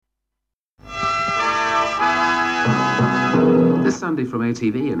Sandy from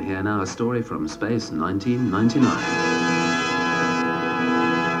ATV, and here now a story from Space 1999.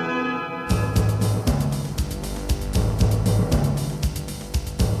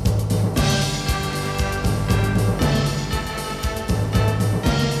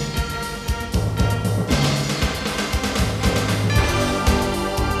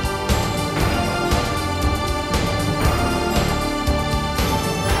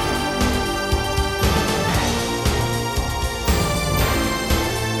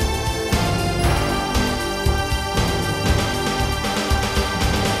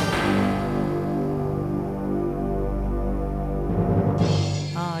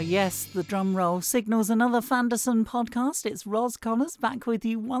 Yes, the drum roll signals another Fanderson podcast. It's Ros Connors back with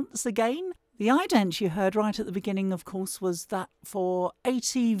you once again. The ident you heard right at the beginning, of course, was that for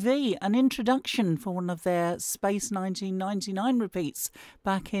ATV, an introduction for one of their Space 1999 repeats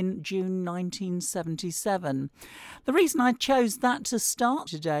back in June 1977. The reason I chose that to start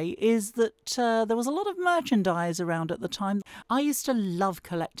today is that there was a lot of merchandise around at the time. I used to love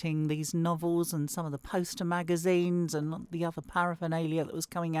collecting these novels and some of the poster magazines and the other paraphernalia that was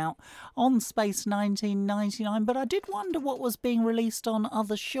coming out on Space 1999, but I did wonder what was being released on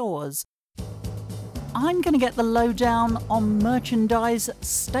other shores. I'm going to get the lowdown on merchandise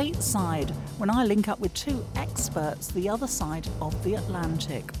stateside when I link up with two experts the other side of the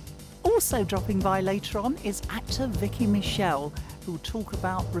Atlantic. Also dropping by later on is actor Vicky Michelle, who'll talk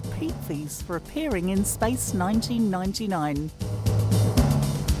about repeat fees for appearing in Space 1999.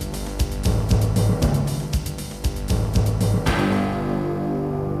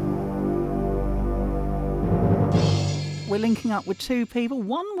 We're linking up with two people.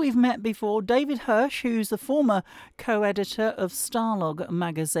 One we've met before, David Hirsch, who's the former co-editor of Starlog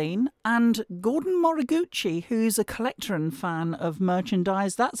magazine, and Gordon Moriguchi, who's a collector and fan of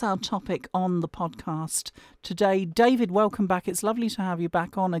merchandise. That's our topic on the podcast today. David, welcome back. It's lovely to have you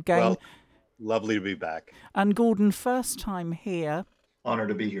back on again. Well, lovely to be back. And Gordon, first time here. Honor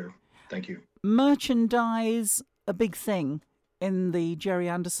to be here. Thank you. Merchandise, a big thing in the Jerry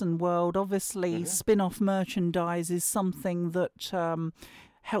Anderson world. Obviously, spin-off merchandise is something that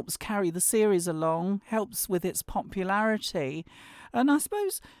helps carry the series along, helps with its popularity. And I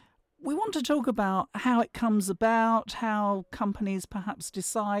suppose we want to talk about how it comes about, how companies perhaps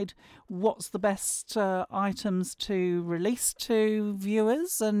decide what's the best items to release to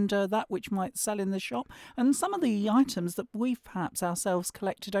viewers and that which might sell in the shop, and some of the items that we've perhaps ourselves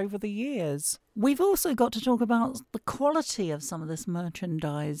collected over the years. We've also got to talk about the quality of some of this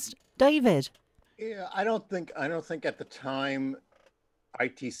merchandise. David? Yeah, I don't think at the time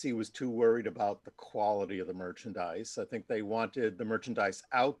ITC was too worried about the quality of the merchandise. I think they wanted the merchandise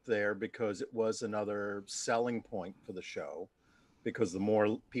out there because it was another selling point for the show, because the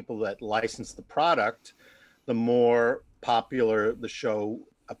more people that licensed the product, the more popular the show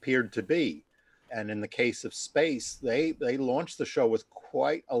appeared to be. And in the case of Space, they launched the show with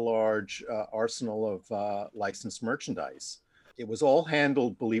quite a large arsenal of licensed merchandise. It was all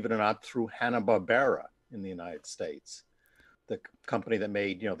handled, believe it or not, through Hanna-Barbera in the United States. The company that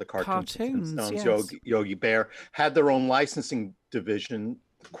made, the cartoons, yes. Yogi Bear, had their own licensing division,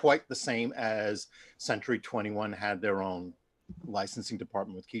 quite the same as Century 21 had their own licensing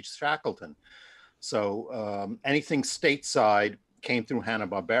department with Keith Shackleton. So anything stateside came through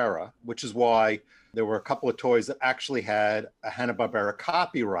Hanna-Barbera, which is why there were a couple of toys that actually had a Hanna-Barbera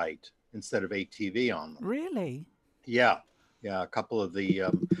copyright instead of ATV on them. Really? Yeah, a couple of the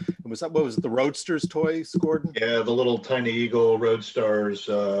what was it, the Roadsters toys, Gordon? Yeah, the little tiny Eagle Roadstars,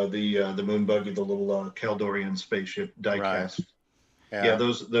 the Moon Buggy, the little Caldorian spaceship diecast. Right. Yeah,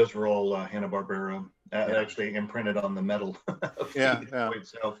 those were all Hanna-Barbera, actually imprinted on the metal of the toy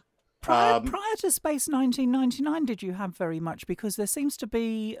itself. Prior to Space 1999, did you have very much? Because there seems to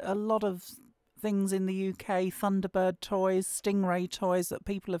be a lot of things in the UK, Thunderbird toys, Stingray toys that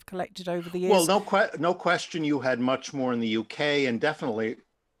people have collected over the years. Well, no question you had much more in the UK and definitely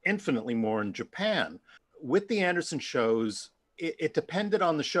infinitely more in Japan. With the Anderson shows, it depended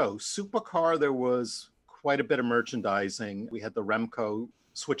on the show. Supercar, there was quite a bit of merchandising. We had the Remco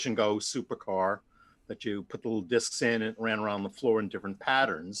Switch and Go Supercar that you put the little discs in and ran around the floor in different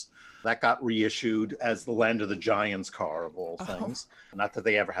patterns. That got reissued as the Land of the Giants car, of all things. Not that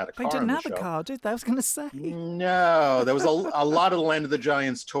they ever had a car. They didn't have a car, did they? I was going to say. No, there was a lot of the Land of the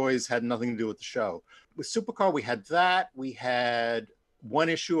Giants toys had nothing to do with the show. With Supercar, we had that. We had one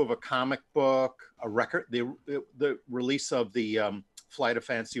issue of a comic book, a record, the release of the Flight of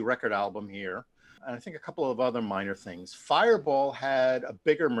Fancy record album here, and I think a couple of other minor things. Fireball had a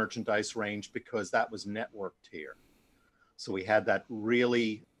bigger merchandise range because that was networked here. So we had that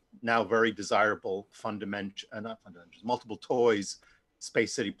really now very desirable multiple toys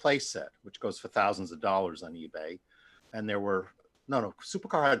Space City playset, which goes for thousands of dollars on eBay. And there were,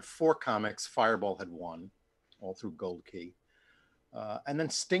 Supercar had 4 comics, Fireball had 1, all through Gold Key. And then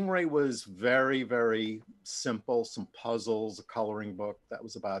Stingray was very, very simple, some puzzles, a coloring book, that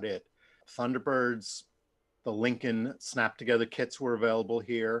was about it. Thunderbirds, the Lincoln snap together kits were available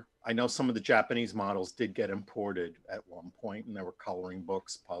here. I know some of the Japanese models did get imported at one point, and there were coloring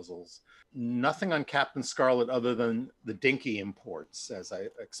books, puzzles. Nothing on Captain Scarlet other than the Dinky imports, as I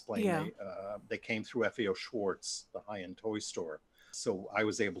explained. Yeah. They came through FAO Schwartz, the high-end toy store. So I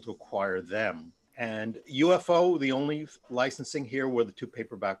was able to acquire them. And UFO, the only licensing here were the 2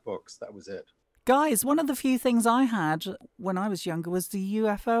 paperback books. That was it. Guys, one of the few things I had when I was younger was the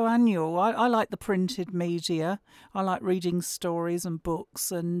UFO Annual. I like the printed media. I like reading stories and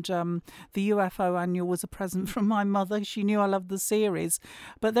books. And the UFO Annual was a present from my mother. She knew I loved the series.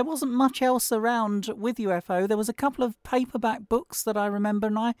 But there wasn't much else around with UFO. There was a couple of paperback books that I remember.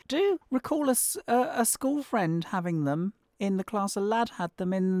 And I do recall a school friend having them in the class. A lad had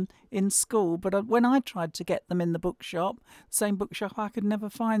them in school. But when I tried to get them in the bookshop, the same bookshop, I could never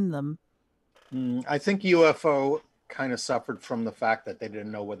find them. I think UFO kind of suffered from the fact that they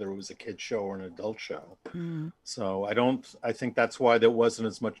didn't know whether it was a kid's show or an adult show. So I think that's why there wasn't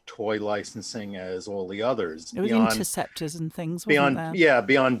as much toy licensing as all the others. It was Interceptors and things, wasn't there? Yeah,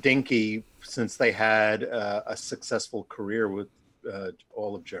 beyond Dinky, since they had a successful career with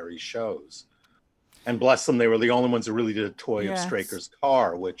all of Jerry's shows. And bless them, they were the only ones who really did a toy of Straker's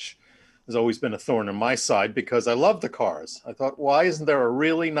car, which has always been a thorn in my side because I love the cars. I thought, why isn't there a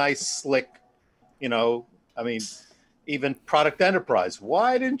really nice, slick, even Product Enterprise.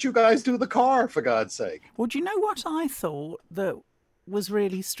 Why didn't you guys do the car, for God's sake? Well, do you know what I thought that was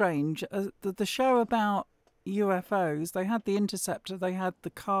really strange? The show about UFOs, they had the Interceptor, they had the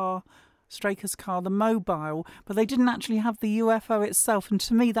car, Straker's car, the mobile, but they didn't actually have the UFO itself. And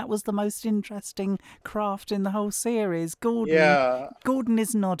to me, that was the most interesting craft in the whole series. Gordon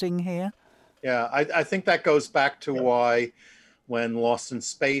is nodding here. Yeah, I think that goes back to why when Lost in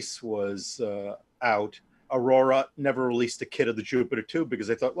Space was out, Aurora never released a kit of the Jupiter 2 because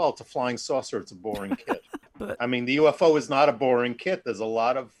they thought, well, it's a flying saucer, it's a boring kit. But I mean, the UFO is not a boring kit. There's a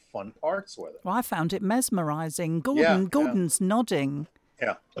lot of fun parts with it. Well, I found it mesmerizing. Gordon's nodding.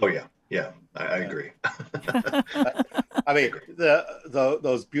 Yeah. Oh, yeah. Yeah, I agree. I mean,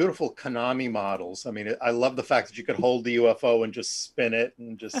 those beautiful Konami models. I mean, I love the fact that you could hold the UFO and just spin it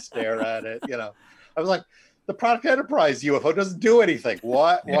and just stare at it. I was like, the Product Enterprise UFO doesn't do anything.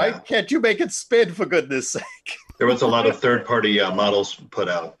 Why can't you make it spin, for goodness sake? There was a lot of third-party models put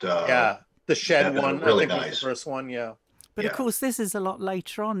out. The Shed one, really I think nice. Was the first one, yeah. But of course, this is a lot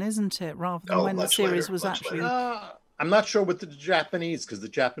later on, isn't it? Rather than when the series was actually... I'm not sure with the Japanese, because the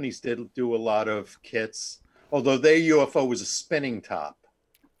Japanese did do a lot of kits, although their UFO was a spinning top,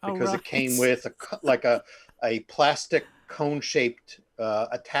 because it came with a plastic cone-shaped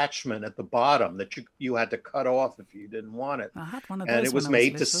attachment at the bottom that you had to cut off if you didn't want it. I had one of those. And it was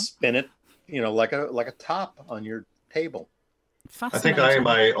made to spin it, like a top on your table. I think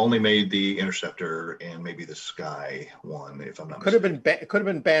I only made the Interceptor and maybe the Sky one, if I'm not mistaken. Could have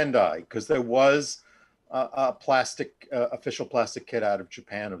been Bandai, because there was a plastic official plastic kit out of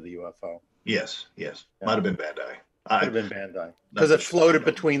Japan of the UFO. Yes. Might have been Bandai. Could have been Bandai, because it floated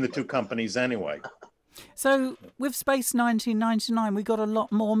between the two companies anyway. So with Space 1999, we got a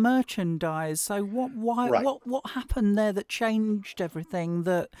lot more merchandise. So what happened there that changed everything?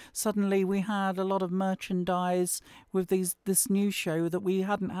 That suddenly we had a lot of merchandise with this new show that we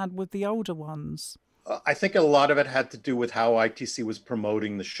hadn't had with the older ones. I think a lot of it had to do with how ITC was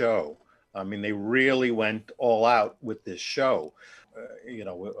promoting the show. I mean, they really went all out with this show.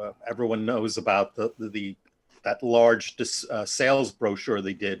 Everyone knows about that large sales brochure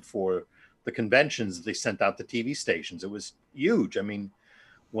they did for the conventions they sent out to TV stations. It was huge. I mean,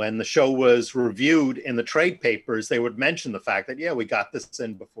 when the show was reviewed in the trade papers, they would mention the fact that, we got this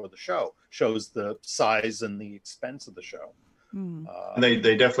in before the show. Shows the size and the expense of the show. And they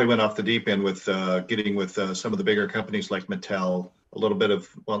definitely went off the deep end with getting with some of the bigger companies like Mattel, a little bit of,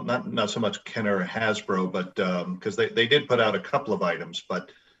 well, not so much Kenner or Hasbro, but because they did put out a couple of items,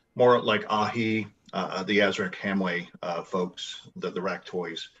 but more like Ahi, the Azraq Hamway folks, the rack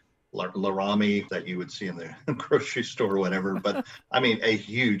toys, Larami that you would see in the grocery store or whatever. But I mean, a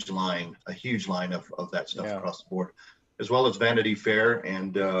huge line of that stuff across the board. as well as Vanity Fair,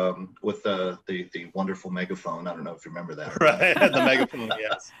 and with the wonderful megaphone. I don't know if you remember that. Right, the megaphone,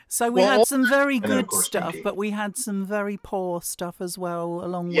 yes. So we had some very and then, of good course, stuff, Dinky. but we had some very poor stuff as well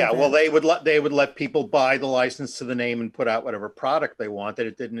along Yeah, with well, it. they would let people buy the license to the name and put out whatever product they wanted.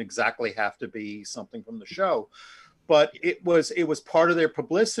 It didn't exactly have to be something from the show, but it was part of their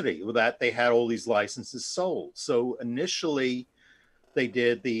publicity that they had all these licenses sold. So initially, they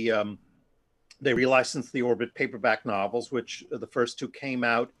did they relicensed the Orbit paperback novels, which the first two came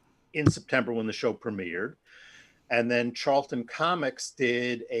out in September when the show premiered. And then Charlton Comics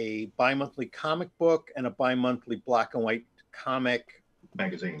did a bi-monthly comic book and a bi-monthly black and white comic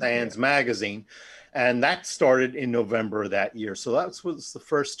magazine. And that started in November of that year. So that was the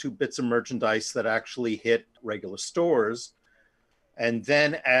first two bits of merchandise that actually hit regular stores. And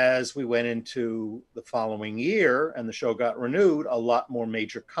then as we went into the following year and the show got renewed, a lot more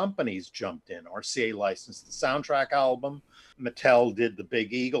major companies jumped in. RCA licensed the soundtrack album. Mattel did the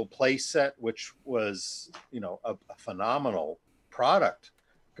Big Eagle playset, which was, a phenomenal product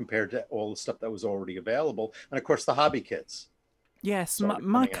compared to all the stuff that was already available. And of course, the Hobby Kids. Yes,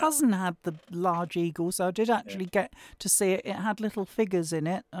 my cousin had the large eagle, so I did actually get to see it. It had little figures in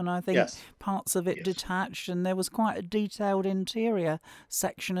it, and I think parts of it detached, and there was quite a detailed interior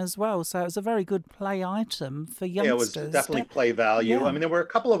section as well. So it was a very good play item for youngsters. Yeah, it was definitely play value. Yeah. I mean, there were a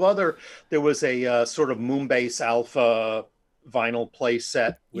couple of other, there was a sort of Moonbase Alpha vinyl play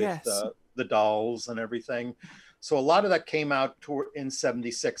set with the dolls and everything. So a lot of that came out in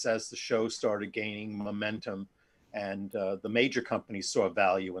 76 as the show started gaining momentum. And the major companies saw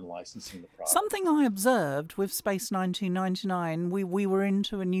value in licensing the product. Something I observed with Space 1999, we were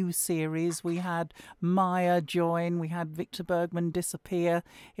into a new series. We had Maya join, we had Victor Bergman disappear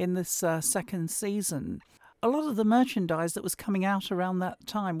in this second season. A lot of the merchandise that was coming out around that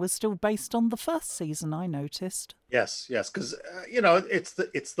time was still based on the first season, I noticed. Yes, because,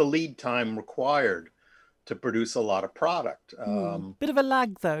 it's the lead time required to produce a lot of product. Bit of a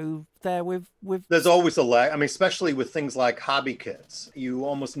lag though there with there's always a lag. I mean, especially with things like hobby kits. You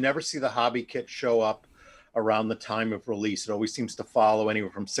almost never see the hobby kit show up around the time of release. It always seems to follow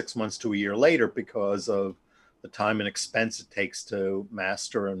anywhere from 6 months to a year later because of the time and expense it takes to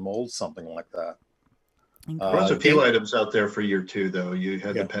master and mold something like that. There's a few items out there for year two, though. You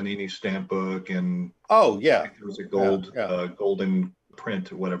had the Panini stamp book, and there was a golden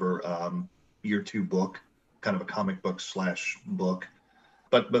print, whatever, year two book, kind of a comic book / book.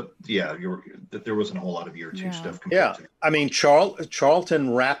 But there wasn't a whole lot of year two stuff. To. I mean,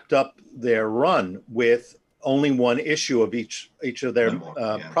 Charlton wrapped up their run with only one issue of each of their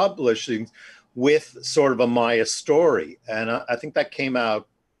publishings with sort of a Maya story. And I think that came out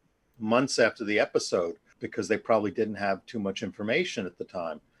months after the episode because they probably didn't have too much information at the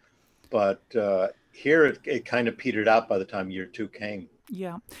time. But here it kind of petered out by the time year two came.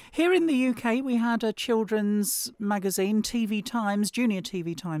 Yeah. Here in the UK, we had a children's magazine, TV Times, Junior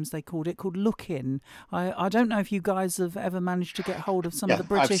TV Times they called it, called Look In. I don't know if you guys have ever managed to get hold of some of the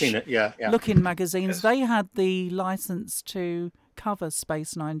British I've seen it. Look In magazines. Yes. They had the license to cover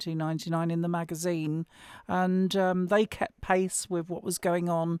Space 1999 in the magazine, and they kept pace with what was going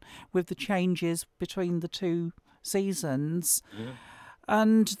on with the changes between the two seasons. Yeah.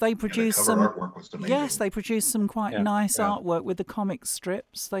 And they produced they produced some quite nice artwork with the comic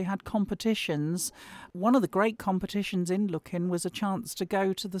strips. They had competitions. One of the great competitions in Lookin' was a chance to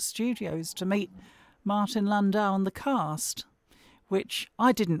go to the studios to meet Martin Landau and the cast, which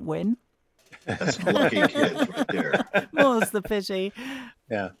I didn't win. That's a lucky kid right there. More's the pity.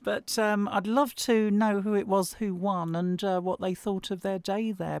 Yeah. But I'd love to know who it was who won and what they thought of their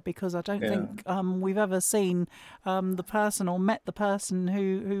day there, because I don't think we've ever seen the person or met the person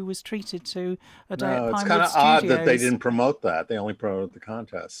who was treated to a day at Pinewood Studios. It's kind of odd that they didn't promote that. They only promoted the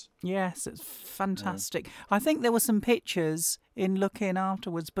contest. Yes, it's fantastic. Yeah. I think there were some pictures in Look In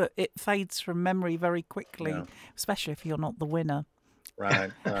afterwards, but it fades from memory very quickly, especially if you're not the winner.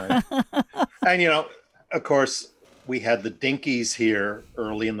 Right. And, of course, we had the Dinkies here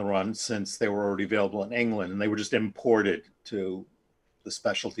early in the run since they were already available in England, and they were just imported to the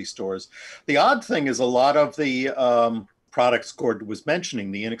specialty stores. The odd thing is a lot of the products Gord was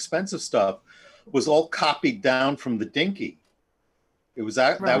mentioning, the inexpensive stuff, was all copied down from the Dinky. It was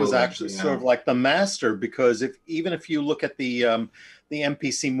that was actually sort of like the master, because even if you look at the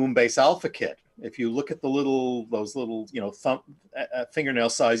MPC Moonbase Alpha kit, if you look at those little fingernail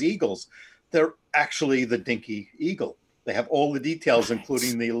size eagles, they're actually the Dinky eagle. They have all the details,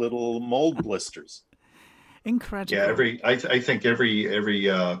 including the little mold blisters. Incredible. Yeah, I think every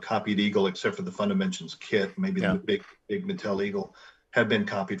copied eagle except for the Fundimensions kit, maybe the big Mattel eagle, have been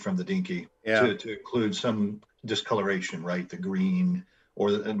copied from the Dinky to include some discoloration, right? The green, or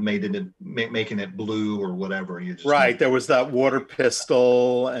making it blue or whatever. You just right. There was that water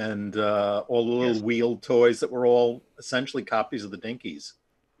pistol and all the little wheeled toys that were all essentially copies of the Dinkies.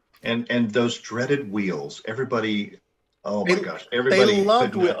 And those dreaded wheels. Everybody, oh my gosh, everybody they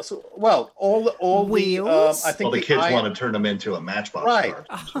loved wheels. Well, all wheels? The I think the kids want to turn them into a Matchbox car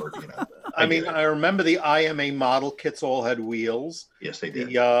of some sort, you know. I mean, I remember the IMA model kits all had wheels. Yes, they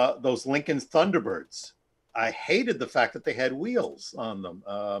did. Those Lincoln Thunderbirds. I hated the fact that they had wheels on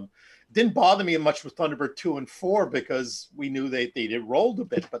them. Didn't bother me much with Thunderbird 2 and 4 because we knew they rolled a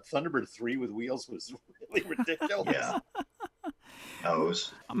bit, but Thunderbird 3 with wheels was really ridiculous. Yeah.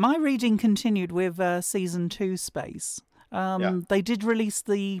 My reading continued with season 2 Space. They did release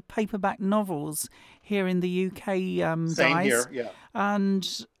the paperback novels here in the UK, Same guys. here, yeah.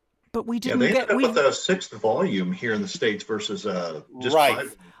 But we didn't they get... ended up with a 6th volume here in the States versus just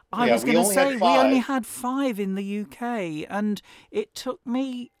 5. I was going to say, we only had 5 in the UK, and it took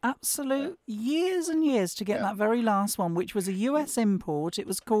me absolute years and years to get that very last one, which was a US import. It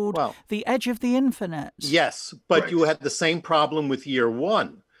was called The Edge of the Infinite. Yes, but you had the same problem with year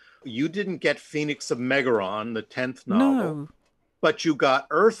 1. You didn't get Phoenix of Megaron, the 10th novel, but you got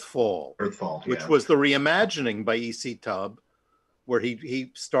Earthfall, which was the reimagining by E.C. Tubb, where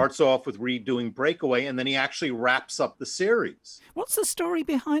he starts off with redoing Breakaway, and then he actually wraps up the series. What's the story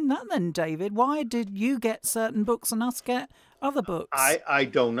behind that then, David? Why did you get certain books and us get other books? I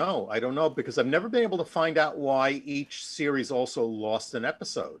don't know. I don't know, because I've never been able to find out why each series also lost an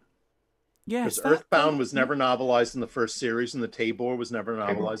episode. Yes. Because Earthbound was never novelized in the first series, and the Tabor was never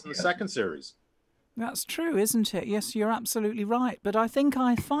novelized in the second series. That's true, isn't it? Yes, you're absolutely right. But I think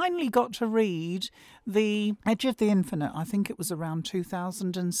I finally got to read The Edge of the Infinite. I think it was around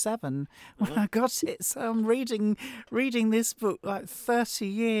 2007 when I got it. So I'm reading this book like 30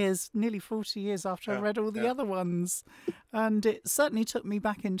 years, nearly 40 years after I read all the other ones. And it certainly took me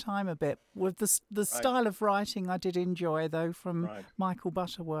back in time a bit. With the style of writing I did enjoy, though, from Michael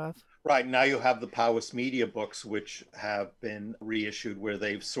Butterworth. Right, now you have the Powys Media books, which have been reissued, where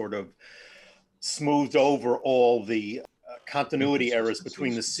they've sort of smoothed over all the continuity errors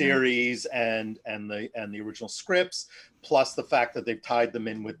between the series and the original scripts, plus the fact that they've tied them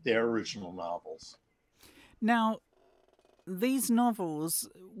in with their original novels. Now, these novels,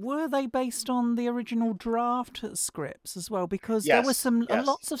 were they based on the original draft scripts as well? Because there were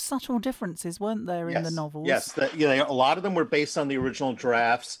lots of subtle differences, weren't there, in the novels? Yes, a lot of them were based on the original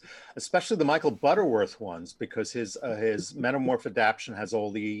drafts, especially the Michael Butterworth ones, because his Metamorph adaptation has all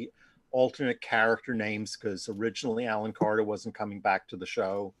the alternate character names, because originally Alan Carter wasn't coming back to the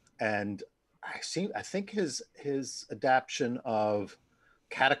show. And I think his adaptation of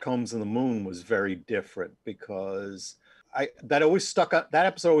Catacombs of the Moon was very different, because that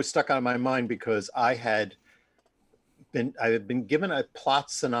episode always stuck out in my mind, because I had been given a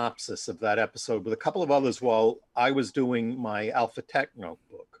plot synopsis of that episode with a couple of others while I was doing my Alpha Tech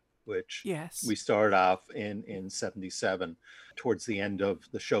notebook, which we started off in 77 towards the end of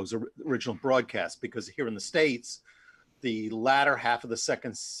the show's original broadcast, because here in the States, the latter half of the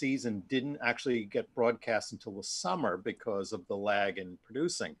second season didn't actually get broadcast until the summer because of the lag in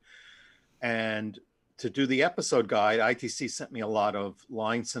producing. And to do the episode guide, ITC sent me a lot of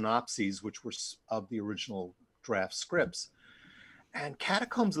line synopses, which were of the original draft scripts. And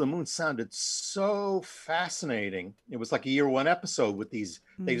Catacombs of the Moon sounded so fascinating. It was like a year 1 episode with these,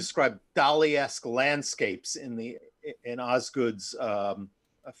 they described Dali-esque landscapes in Osgood's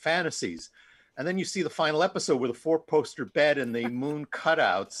fantasies. And then you see the final episode with a 4-poster bed and the moon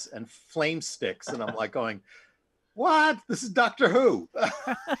cutouts and flame sticks. And I'm like going, what? This is Doctor Who.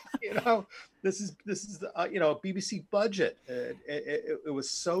 This is a BBC budget. It was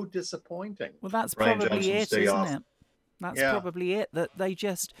so disappointing. Well, that's probably it, isn't it? That's probably it, that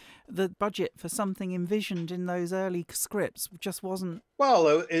the budget for something envisioned in those early scripts just wasn't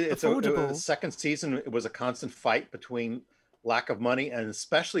affordable. The second season, it was a constant fight between lack of money and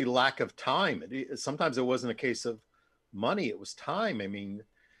especially lack of time. Sometimes it wasn't a case of money, it was time. I mean,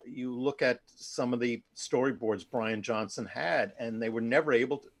 you look at some of the storyboards Brian Johnson had, and they were never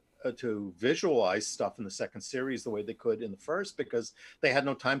able to visualize stuff in the second series the way they could in the first, because they had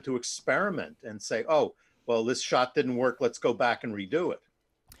no time to experiment and say, oh, well, this shot didn't work, let's go back and redo it.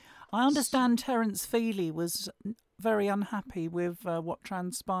 I understand Terence Feely was very unhappy with what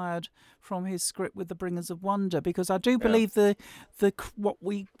transpired from his script with The Bringers of Wonder, because I do believe the what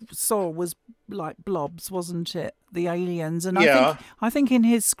we saw was like blobs, wasn't it? The aliens. And I think in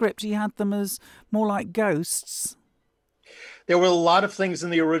his script he had them as more like ghosts. There were a lot of things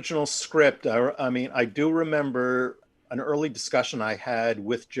in the original script. I mean, I do remember an early discussion I had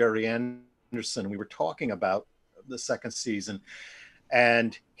with Jerry Anderson. We were talking about the second season.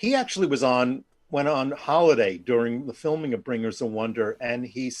 And he actually went on holiday during the filming of Bringers of Wonder, and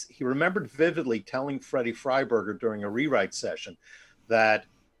he remembered vividly telling Freddie Freiberger during a rewrite session that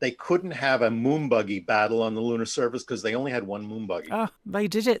they couldn't have a moon buggy battle on the lunar surface because they only had one moon buggy. Oh, they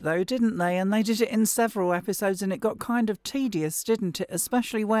did it though, didn't they? And they did it in several episodes, and it got kind of tedious, didn't it?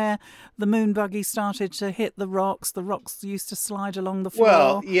 Especially where the moon buggy started to hit the rocks. The rocks used to slide along the floor.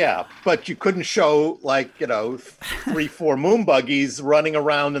 Well, yeah, but you couldn't show 3-4 moon buggies running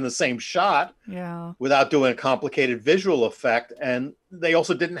around in the same shot without doing a complicated visual effect. And they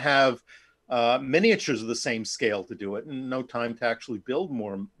also didn't have miniatures of the same scale to do it, and no time to actually build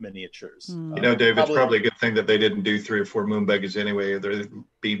more miniatures. Dave, it's probably a good thing that they didn't do 3 or 4 moon buggies anyway. They'd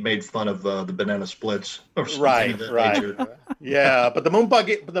be made fun of the banana splits or something. Right. Yeah, but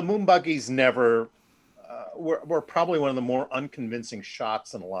the moon buggies never were probably one of the more unconvincing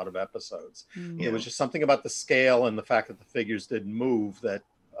shots in a lot of episodes. It was just something about the scale and the fact that the figures didn't move that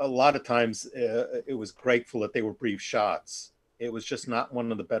a lot of times it was grateful that they were brief shots. It was just not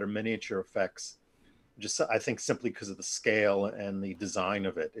one of the better miniature effects. Just, I think, simply because of the scale and the design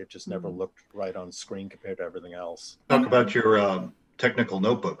of it. It just never looked right on screen compared to everything else. Talk about your technical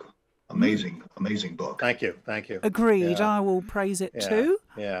notebook. Amazing book. Thank you. Agreed. Yeah. I will praise it too.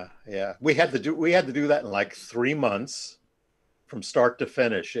 Yeah. We had to do that in like 3 months from start to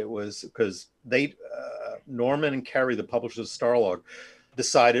finish. It was because Norman and Kerry, the publishers of Starlog,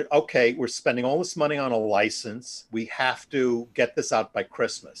 decided, okay, we're spending all this money on a license. We have to get this out by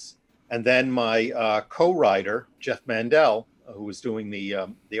Christmas. And then my co-writer, Jeff Mandel, who was doing the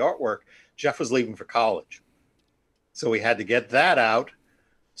artwork, Jeff was leaving for college. So we had to get that out.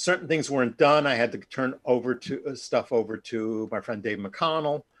 Certain things weren't done. I had to turn stuff over to my friend Dave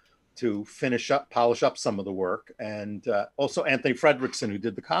McConnell to polish up some of the work. And also Anthony Fredrickson, who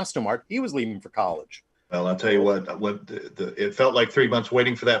did the costume art, he was leaving for college. Well, I'll tell you what it felt like 3 months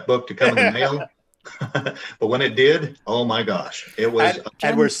waiting for that book to come in the mail. But when it did, oh my gosh, it was.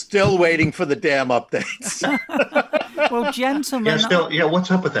 And we're still waiting for the damn updates. Well, gentlemen.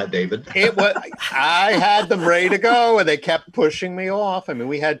 What's up with that, David? I had them ready to go, and they kept pushing me off. I mean,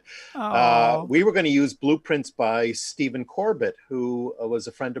 we were going to use blueprints by Stephen Corbett, who was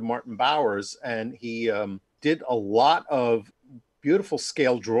a friend of Martin Bowers, and he did a lot of beautiful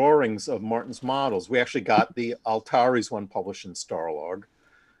scale drawings of Martin's models. We actually got the Altaris one published in Starlog.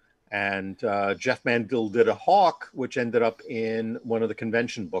 And Jeff Mandel did a hawk, which ended up in one of the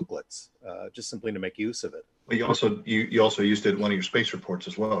convention booklets, just simply to make use of it. Well, you also used it in one of your space reports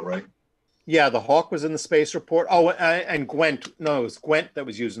as well, right? Yeah, the hawk was in the space report. Oh, and Gwent. No, it was Gwent that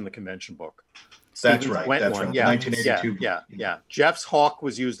was used in the convention book. That's right. That's right. Yeah, 1982. Yeah. Jeff's hawk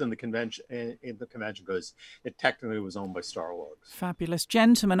was used in the convention because it technically was owned by Starlog. Fabulous.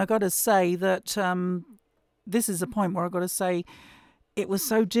 Gentlemen, I got to say that this is a point where I got to say it was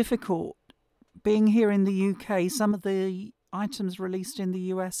so difficult being here in the UK. Some of the items released in the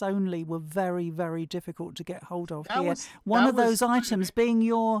US only were very, very difficult to get hold of here. One of those items being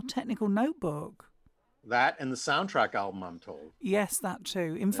your technical notebook. That and the soundtrack album, I'm told. Yes, that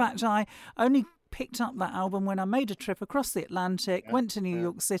too. In fact, I only picked up that album when I made a trip across the Atlantic, went to New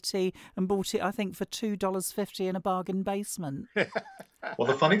York City and bought it, I think, for $2.50 in a bargain basement. Well,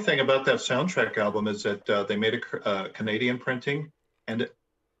 the funny thing about that soundtrack album is that they made a Canadian printing, and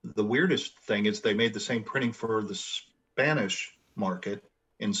the weirdest thing is they made the same printing for the Spanish market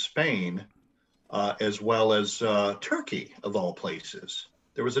in Spain, as well as Turkey, of all places.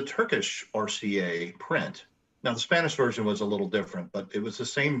 There was a Turkish RCA print. Now, the Spanish version was a little different, but it was the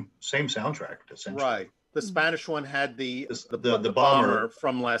same soundtrack, essentially. Right. The Spanish one had the bomber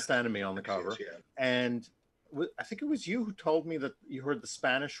from Last Enemy on the cover. Yeah. And I think it was you who told me that you heard the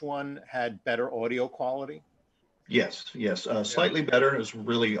Spanish one had better audio quality. Yes. Slightly better. It was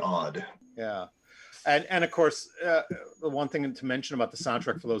really odd. Yeah. And of course, the one thing to mention about the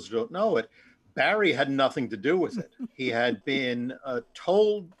soundtrack, for those who don't know it, Barry had nothing to do with it. He had been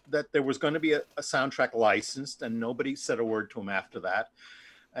told that there was going to be a soundtrack licensed, and nobody said a word to him after that.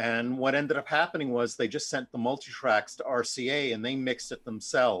 And what ended up happening was they just sent the multi-tracks to RCA, and they mixed it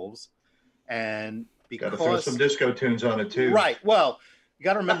themselves. And because got to throw some disco tunes on it too. Right. Well, you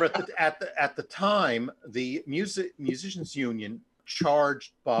got to remember at the time, the musicians union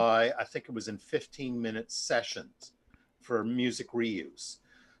charged by, I think it was in 15-minute sessions for music reuse.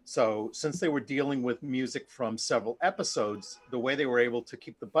 So since they were dealing with music from several episodes, the way they were able to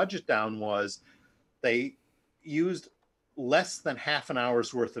keep the budget down was they used less than half an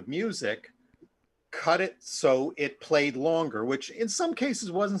hour's worth of music, cut it so it played longer, which in some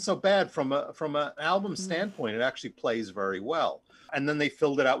cases wasn't so bad from an album standpoint. It actually plays very well. And then they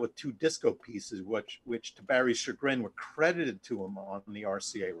filled it out with 2 disco pieces, which to Barry's chagrin were credited to him on the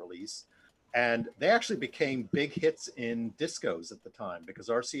RCA release. And they actually became big hits in discos at the time because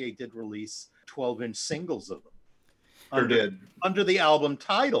RCA did release 12-inch singles of them. Under the album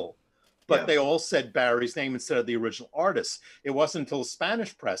title. But they all said Barry's name instead of the original artist. It wasn't until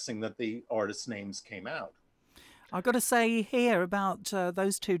Spanish pressing that the artists' names came out. I've got to say here about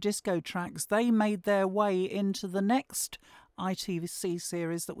those 2 disco tracks, they made their way into the next ITC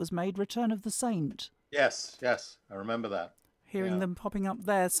series that was made, Return of the Saint. Yes, I remember that. Hearing them popping up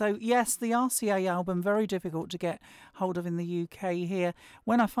there. So, yes, the RCA album, very difficult to get hold of in the UK here.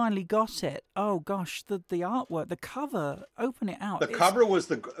 When I finally got it, oh, gosh, the artwork, the cover, open it out. The cover was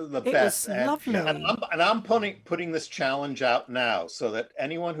the best. It was lovely. And I'm putting this challenge out now so that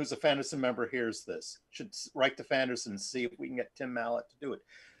anyone who's a Fanderson member hears this should write to Fanderson and see if we can get Tim Mallett to do it.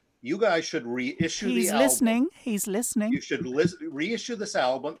 You guys should reissue the album. He's listening. You should reissue this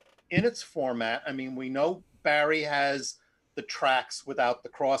album in its format. I mean, we know Barry has the tracks without the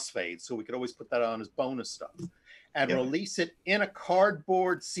crossfade, so we could always put that on as bonus stuff, and release it in a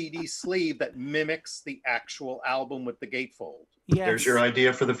cardboard CD sleeve that mimics the actual album with the gatefold. Yes. There's your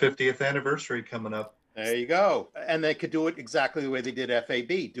idea for the 50th anniversary coming up. There you go. And they could do it exactly the way they did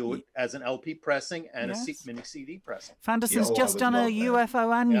FAB. Do it as an LP pressing and a mini CD pressing. Fanderson's just done a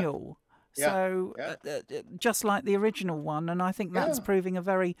UFO annual. So just like the original one, and I think that's proving a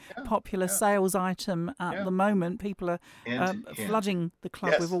very popular sales item at the moment. People are flooding the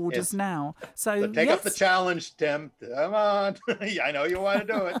club with orders now. So take up the challenge, Tim. Come on. I know you want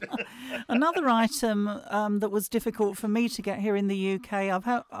to do it. Another item that was difficult for me to get here in the UK,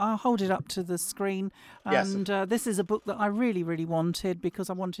 I'll hold it up to the screen. And this is a book that I really, really wanted because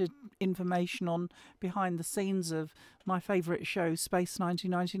I wanted information on behind the scenes of my favourite show, Space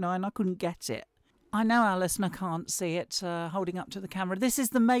 1999. I couldn't get it. I know our listener can't see it holding up to the camera. This is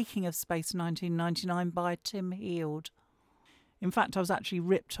The Making of Space 1999 by Tim Heald. In fact, I was actually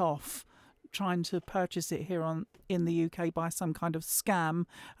ripped off trying to purchase it here in the UK by some kind of scam,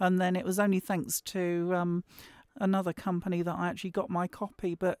 and then it was only thanks to another company that I actually got my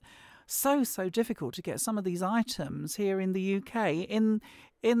copy. But so difficult to get some of these items here in the UK in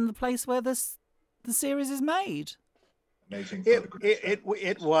the place where the series is made. Amazing.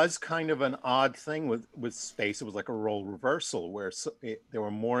 It was kind of an odd thing with Space. It was like a role reversal where there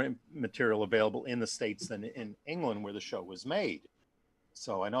were more material available in the States than in England where the show was made.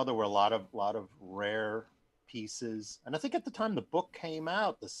 So I know there were a lot of rare pieces, and I think at the time the book came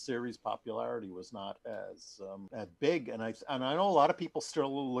out, the series popularity was not as big. And I know a lot of people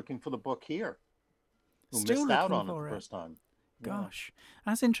still looking for the book here who missed out on it the first time. Gosh,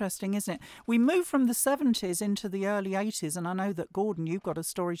 that's interesting, isn't it? We moved from the 70s into the early 80s, and I know that, Gordon, you've got a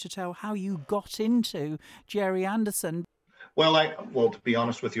story to tell how you got into Jerry Anderson. Well, to be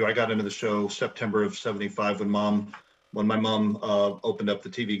honest with you, I got into the show September of '75 when my mom opened up the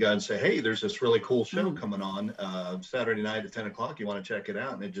TV guide and said, "Hey, there's this really cool show coming on Saturday night at 10 o'clock. You want to check it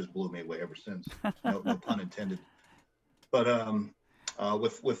out?" And it just blew me away ever since. No pun intended. But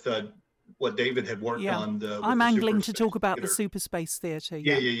with what David had worked on. I'm angling to talk about the Super Space Theater.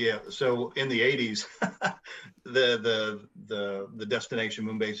 Yeah. So in the 80s, the Destination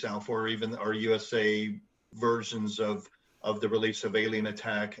Moonbase Alpha, or even our USA versions of the release of Alien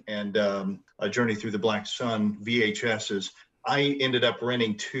Attack and A Journey Through the Black Sun VHSs, I ended up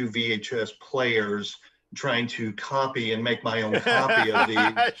renting 2 VHS players, trying to copy and make my own copy of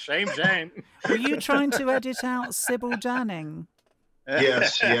the... Shame. Were you trying to edit out Sybil Danning?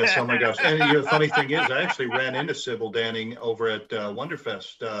 Yes. Oh my gosh. And the funny thing is, I actually ran into Sybil Danning over at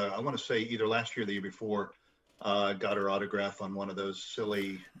Wonderfest. I want to say either last year or the year before. Got her autograph on one of those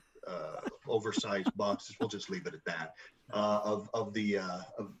silly, oversized boxes. We'll just leave it at that. Of the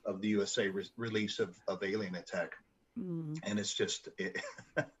USA release of Alien Attack. And it's just it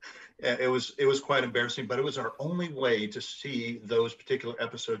was quite embarrassing, but it was our only way to see those particular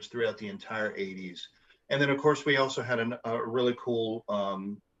episodes throughout the entire 80s. And then, of course, we also had a really cool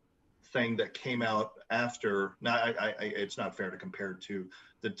thing that came out after. Now, it's not fair to compare it to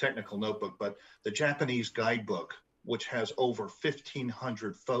the Technical Notebook, but the Japanese guidebook, which has over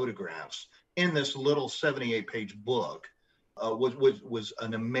 1,500 photographs in this little 78-page book, was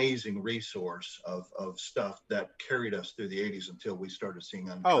an amazing resource of stuff that carried us through the 80s until we started seeing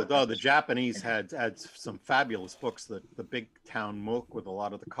the Japanese had some fabulous books. The Big Town Mook with a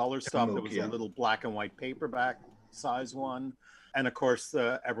lot of the color stuff. There was a little black and white paperback size one, and of course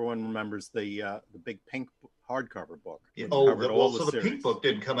everyone remembers the big pink hardcover book. The pink book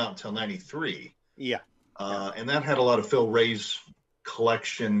didn't come out until '93. Yeah. And that had a lot of Phil Ray's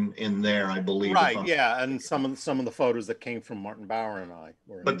collection in there, I believe. Right. Yeah, and some of the photos that came from Martin Bauer and I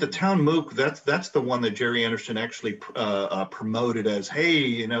were. But the town MOOC, that's the one that Jerry Anderson actually promoted as, hey,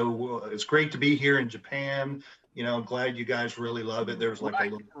 it's great to be here in Japan. I'm glad you guys really love it. There was like a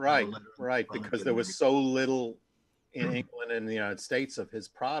little right, because there was so little in England and the United States of his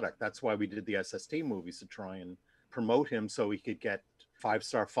product. That's why we did the SST movies, to try and promote him so he could get 5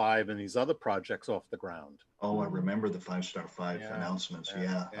 Star 5 and these other projects off the ground. Oh, I remember the 5 Star 5 announcements.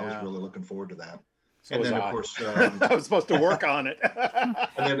 Yeah, I was really looking forward to that. So and then, of course, I was supposed to work on it.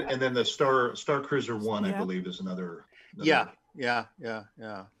 and then the Star Cruiser 1, I believe, is another. Yeah.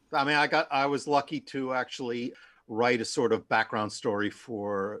 I mean, I was lucky to actually write a sort of background story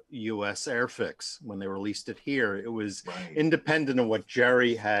for US Airfix when they released it here. It was independent of what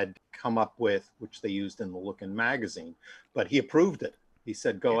Jerry had come up with, which they used in the Lookin' magazine, but he approved it. He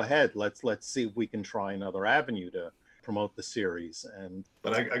said, go ahead, let's see if we can try another avenue to promote the series.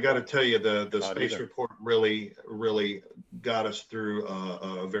 But I got to tell you, the Space Report really got us through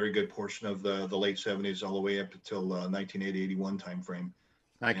a very good portion of the late 70s all the way up until 1980-81 timeframe.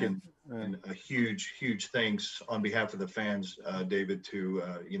 Thank you. And a huge thanks on behalf of the fans, David, to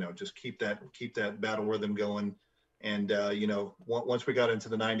just keep that battle rhythm going. And once we got into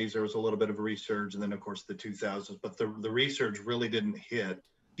the 90s, there was a little bit of a resurge, and then of course the 2000s. But the resurge really didn't hit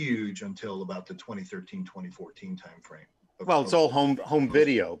huge until about the 2013-2014 timeframe. Well, it's all home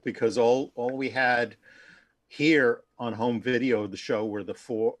video, because all we had here on home video of the show were the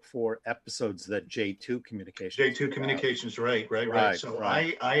four episodes that J2 Communications. Right. So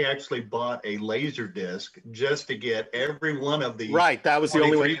I actually bought a laser disc just to get every one of the that was the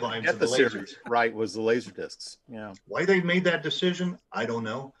only way to get the series. Was the laser discs. Yeah. Why they made that decision, I don't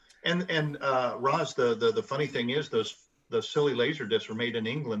know. And Roz, the funny thing is the silly laser discs were made in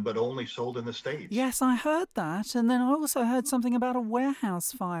England, but only sold in the States. Yes, I heard that. And then I also heard something about a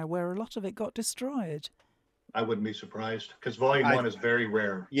warehouse fire where a lot of it got destroyed. I wouldn't be surprised, because Volume 1 is very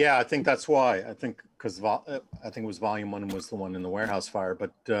rare. Yeah, I think that's why. I think because I think it was Volume 1 was the one in the warehouse fire.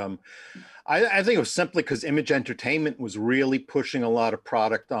 But I think it was simply because Image Entertainment was really pushing a lot of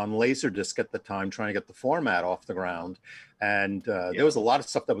product on Laserdisc at the time, trying to get the format off the ground. And there was a lot of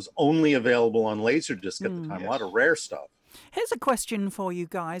stuff that was only available on Laserdisc at the time, a lot of rare stuff. Here's a question for you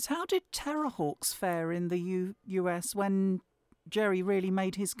guys. How did Terrahawks fare in the US when Jerry really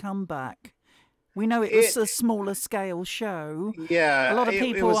made his comeback? We know it was a smaller scale show. Yeah, a lot of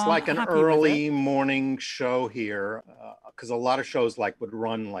people it was like an early with it. Morning show here, because a lot of shows would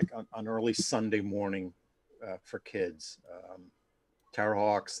run like on early Sunday morning for kids.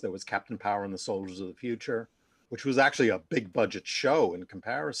 Terrahawks, there was Captain Power and the Soldiers of the Future, which was actually a big budget show in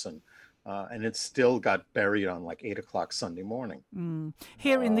comparison. And it still got buried on like 8 o'clock Sunday morning.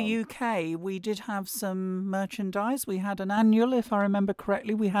 Here in the UK, we did have some merchandise. We had an annual, if I remember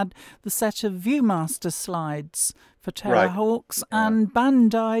correctly. We had the set of Viewmaster slides for Terrahawks, and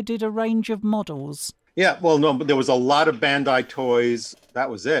Bandai did a range of models. Yeah, well, no, but there was a lot of Bandai toys. That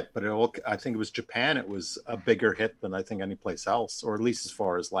was it. But I think it was Japan. It was a bigger hit than I think any place else, or at least as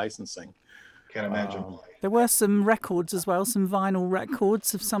far as licensing. Can't imagine why. There were some records as well, some vinyl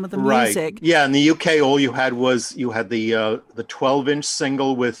records of some of the music. Yeah, in the UK, all you had the 12-inch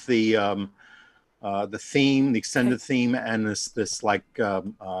single with the theme, the extended theme, and this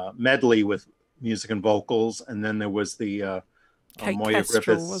medley with music and vocals, and then there was the Moya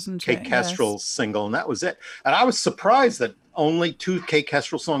Griffith's Kate Kestrel single, and that was it. And I was surprised that only 2 Kate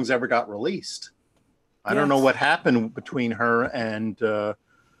Kestrel songs ever got released. I don't know what happened between her and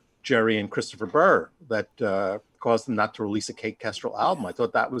Jerry and Christopher Burr that caused them not to release a Kate Kestrel album. I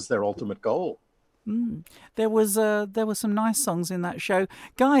thought that was their ultimate goal. There were some nice songs in that show.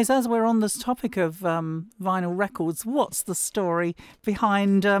 Guys, as we're on this topic of vinyl records, what's the story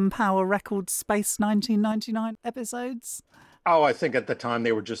behind Power Records Space 1999 episodes? Oh, I think at the time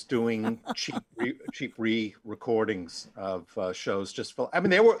they were just doing cheap re-recordings of shows.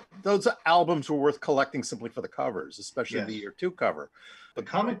 Those albums were worth collecting simply for the covers, especially the year 2 cover. The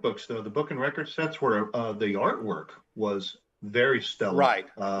comic books, though, the book and record sets were the artwork was very stellar,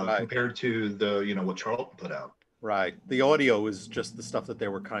 compared to the what Charlton put out. Right. The audio is just the stuff that they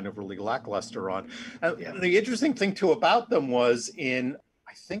were kind of really lackluster on. The interesting thing too about them was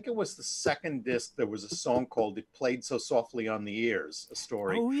I think it was the second disc, there was a song called "It Played So Softly on the Ears," a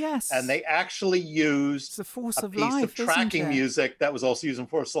story. Oh, yes. And they actually used a piece of tracking music that was also used in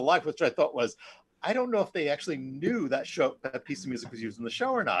Force of Life, which I thought was, I don't know if they actually knew that piece of music was used in the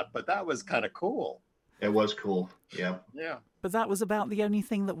show or not, but that was kind of cool. It was cool. Yeah. Yeah. But that was about the only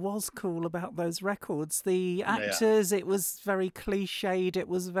thing that was cool about those records. The actors, it was very cliched. It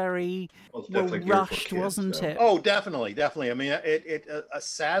was very rushed, wasn't it? Oh, definitely. I mean,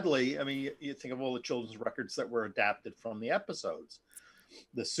 sadly, I mean, you think of all the children's records that were adapted from the episodes.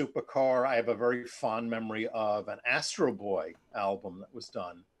 The Supercar, I have a very fond memory of an Astro Boy album that was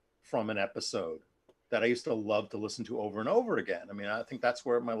done from an episode that I used to love to listen to over and over again. I mean, I think that's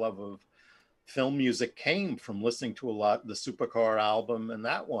where my love of film music came from, listening to a lot of the Supercar album and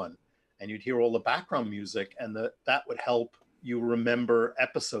that one, and you'd hear all the background music, and that would help you remember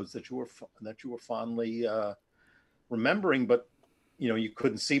episodes that you were fondly remembering, but you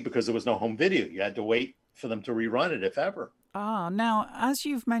couldn't see because there was no home video. You had to wait for them to rerun it, if ever. Now, as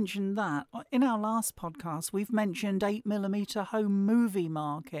you've mentioned that, in our last podcast, we've mentioned 8mm home movie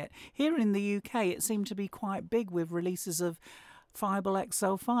market. Here in the UK, it seemed to be quite big with releases of Fireball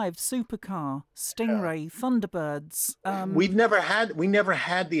XL5, Supercar, Stingray, Thunderbirds. We never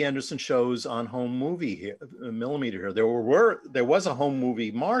had the Anderson shows on home movie here, millimeter here. There was a home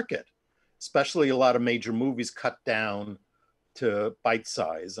movie market, especially a lot of major movies cut down to bite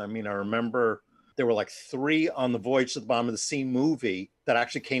size. I mean, I remember there were like 3 on the Voyage to the Bottom of the Sea movie that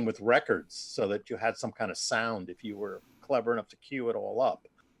actually came with records, so that you had some kind of sound if you were clever enough to cue it all up.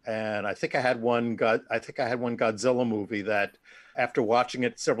 And I think I had one Godzilla movie that, after watching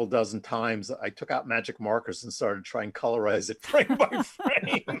it several dozen times, I took out magic markers and started trying to colorize it frame by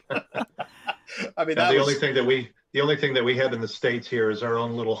frame. I mean, the only thing that we have in the States here is our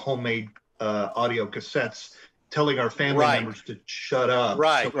own little homemade audio cassettes, telling our family members to shut up.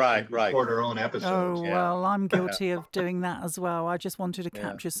 Right. Record our own episodes. Oh, well, I'm guilty of doing that as well. I just wanted to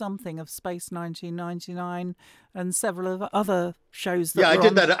capture something of Space 1999 and several of other shows. I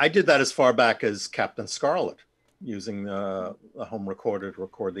did that as far back as Captain Scarlet, using a home recorder to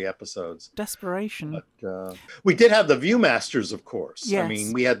record the episodes. Desperation. But, we did have the Viewmasters, of course. Yes. I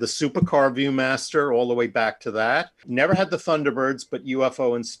mean, we had the Supercar Viewmaster all the way back to that. Never had the Thunderbirds, but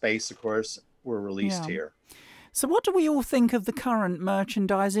UFO and Space, of course, were released here. So what do we all think of the current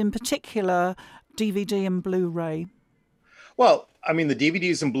merchandise, in particular DVD and Blu-ray? Well, I mean, the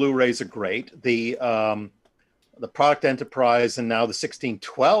DVDs and Blu-rays are great. The Product Enterprise and now the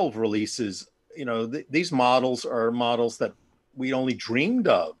 1612 releases, these models are models that we only dreamed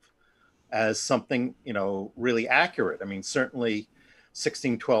of as something, really accurate. I mean, certainly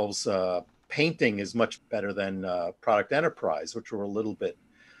 1612's painting is much better than Product Enterprise, which were a little bit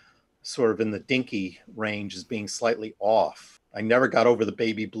sort of in the dinky range as being slightly off. I never got over the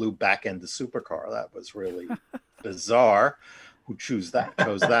baby blue back end of Supercar. That was really bizarre. Who chose that?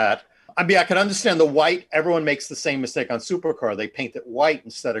 I mean, I can understand the white. Everyone makes the same mistake on Supercar. They paint it white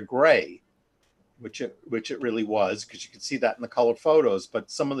instead of gray, which it really was, because you could see that in the colored photos. But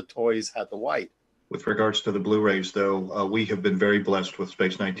some of the toys had the white. With regards to the Blu-rays, though, we have been very blessed with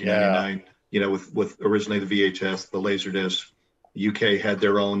Space 1999. With originally the VHS, the Laserdisc. UK had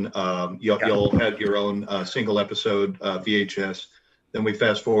their own, y'all had your own single episode VHS. Then we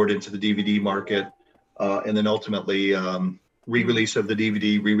fast forward into the DVD market, and then ultimately re-release of the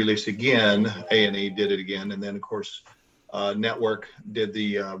DVD, re-release again. A&E did it again, and then of course Network did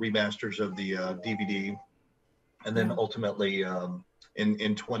the remasters of the DVD, and then ultimately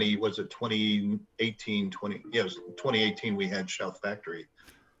in 2018 we had Shout Factory.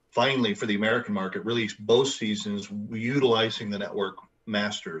 Finally, for the American market, released both seasons utilizing the Network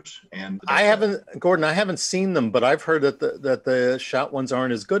masters. And I haven't seen them, but I've heard that the Shout ones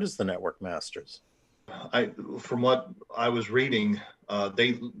aren't as good as the Network masters. From what I was reading,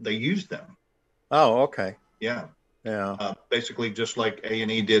 they used them. Oh, okay. Yeah. Yeah. Basically, just like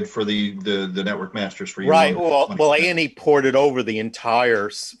A&E did for the Network masters for you. Right. Well, A&E ported over the entire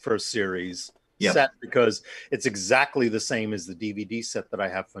first series. Set, because it's exactly the same as the DVD set that I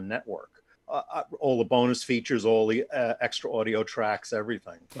have for Network. All the bonus features, all the extra audio tracks,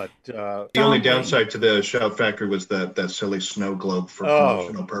 everything. But the only downside to the Shout Factory was that silly snow globe for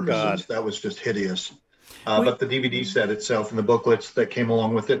promotional purposes. God. That was just hideous. But the DVD set itself and the booklets that came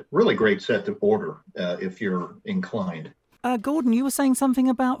along with it, really great set to order if you're inclined. Gordon, you were saying something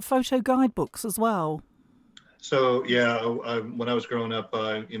about photo guidebooks as well. So, when I was growing up,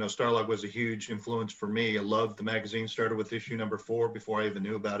 Starlog was a huge influence for me. I loved the magazine. Started with issue number 4 before I even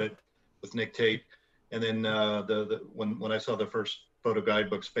knew about it with Nick Tate. And then when I saw the first photo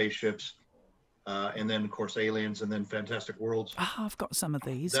guidebook, Spaceships, and then, of course, Aliens, and then Fantastic Worlds. I've got some of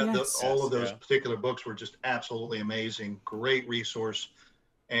these, all of those particular books were just absolutely amazing. Great resource.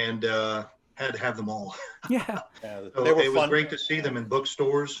 And had to have them all. Yeah. So it was great to see them in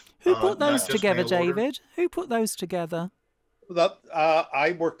bookstores. Who put those together, David? Who put those together?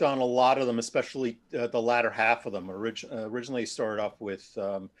 I worked on a lot of them, especially the latter half of them. Originally started off with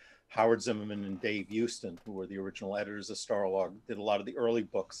Howard Zimmerman and Dave Houston, who were the original editors of Starlog, did a lot of the early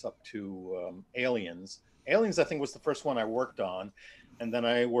books up to Aliens. Aliens, I think, was the first one I worked on. And then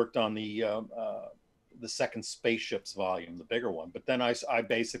I worked on the second Spaceships volume, the bigger one. But then I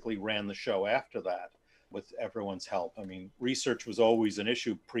basically ran the show after that with everyone's help. I mean, research was always an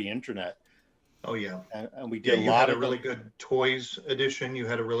issue pre-internet. Oh yeah, and we did a lot of really good toys edition. You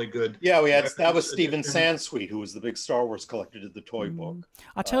had a really good that was Stephen Sansweet, who was the big Star Wars collector, did the toy book.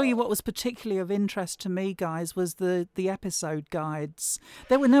 I tell you what was particularly of interest to me, guys, was the episode guides.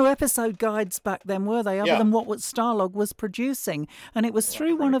 There were no episode guides back then, were they, other than what Starlog was producing? And it was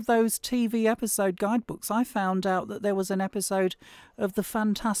through one of those TV episode guidebooks I found out that there was an episode of the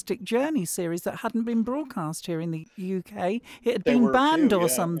Fantastic Journey series that hadn't been broadcast here in the UK. It had been banned or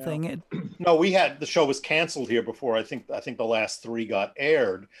something. Yeah. No, the show was canceled here before I think the last 3 got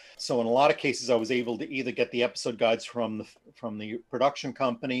aired. So in a lot of cases, I was able to either get the episode guides from the production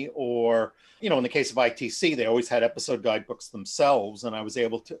company, or, in the case of ITC, they always had episode guidebooks themselves, and I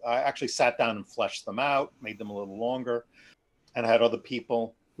actually sat down and fleshed them out, made them a little longer, and had other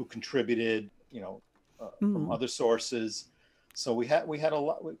people who contributed, from other sources. So we got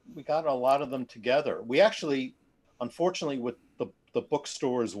a lot of them together. We actually, unfortunately, with the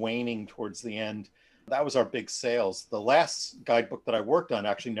bookstores waning towards the end, that was our big sales. The last guidebook that I worked on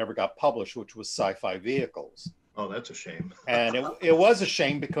actually never got published, which was Sci-Fi Vehicles. Oh, that's a shame. And it was a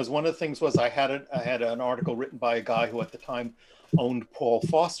shame, because one of the things was I had an article written by a guy who at the time owned Paul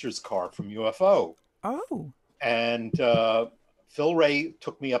Foster's car from UFO. Oh. And Phil Ray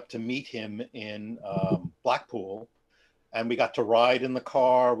took me up to meet him in Blackpool. And we got to ride in the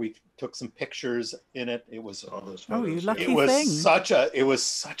car. We took some pictures in it. It was you lucky it was thing. It was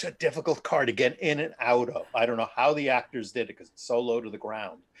such a difficult car to get in and out of. I don't know how the actors did it, because it's so low to the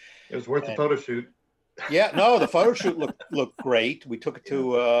ground. It was worth the photo shoot. Yeah, no, the photo shoot looked great. We took it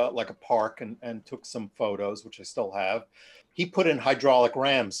to like a park and took some photos, which I still have. He put in hydraulic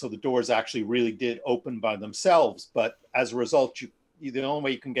rams, so the doors actually really did open by themselves. But as a result, the only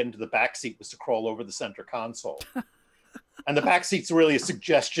way you can get into the back seat was to crawl over the center console. And the back seat's really a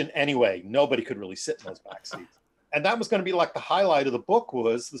suggestion anyway. Nobody could really sit in those back seats. And that was going to be like the highlight of the book,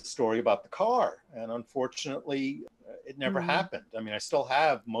 was the story about the car. And unfortunately, it never happened. I mean, I still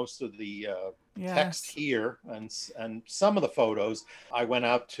have most of the text here and some of the photos. I went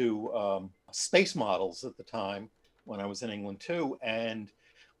out to Space Models at the time when I was in England too. And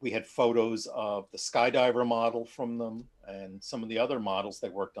we had photos of the Skydiver model from them and some of the other models they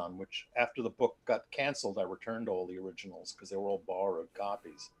worked on, which after the book got canceled, I returned all the originals because they were all borrowed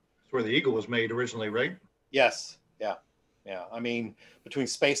copies. That's where the Eagle was made originally, right? Yes. Yeah. I mean, between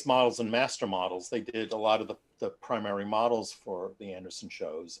Space Models and Master Models, they did a lot of the primary models for the Anderson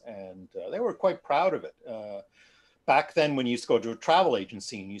shows, and they were quite proud of it. Back then, when you used to go to a travel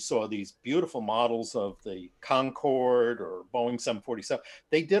agency and you saw these beautiful models of the Concorde or Boeing 747,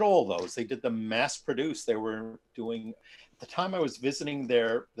 they did all those. They did them mass produced. They were doing, at the time I was visiting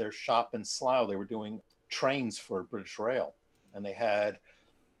their shop in Slough, they were doing trains for British Rail. And they had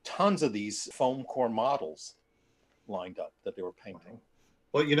tons of these foam core models lined up that they were painting.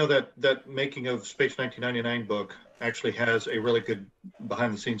 Well, that Making of Space 1999 book actually has a really good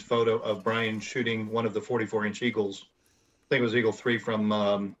behind-the-scenes photo of Brian shooting one of the 44-inch Eagles. I think it was Eagle 3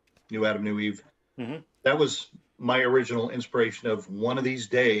 from New Adam, New Eve. Mm-hmm. That was my original inspiration of, one of these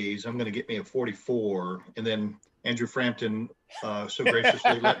days, I'm going to get me a 44. And then Andrew Frampton so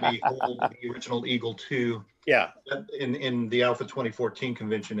graciously let me hold the original Eagle 2 in the Alpha 2014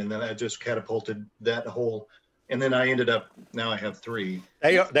 convention. And then I just catapulted that whole... And then I ended up, now I have 3.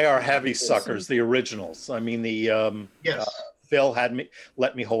 They are heavy suckers, the originals. I mean, Phil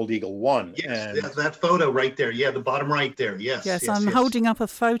let me hold Eagle 1. Yes, and that photo right there. Yeah, the bottom right there. Yes, I'm holding up a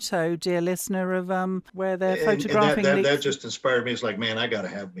photo, dear listener, of where they're photographing. That just inspired me. It's like, man, I got to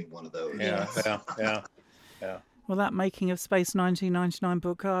have me one of those. Yeah. Well, that Making of Space 1999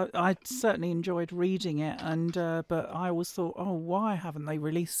 book, I certainly enjoyed reading it, but I always thought, why haven't they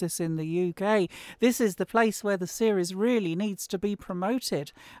released this in the UK? This is the place where the series really needs to be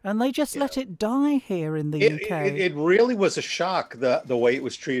promoted, and they just let it die here in the UK. It really was a shock, the way it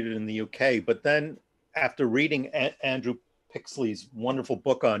was treated in the UK. But then after reading Andrew Pixley's wonderful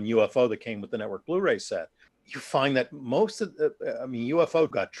book on UFO that came with the network Blu-ray set, you find that UFO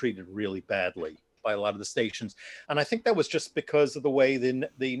got treated really badly by a lot of the stations. And I think that was just because of the way the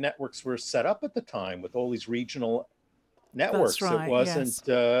networks were set up at the time, with all these regional networks. That's right, It wasn't,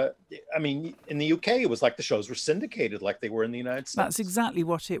 yes. I mean, in the UK, it was like the shows were syndicated like they were in the United States. That's exactly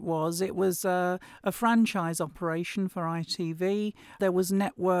what it was. It was a franchise operation for ITV. There was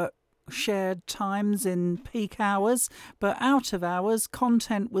network shared times in peak hours, but out of hours,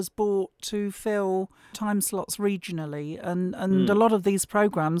 content was bought to fill time slots regionally, and a lot of these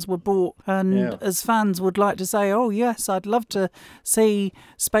programs were bought, and as fans would like to say, oh yes, I'd love to see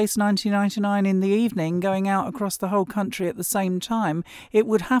Space 1999 in the evening going out across the whole country at the same time. It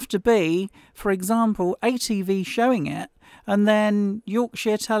would have to be, for example, ATV showing it, and then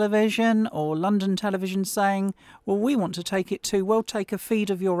Yorkshire Television or London Television saying, well, we want to take it too. We'll take a feed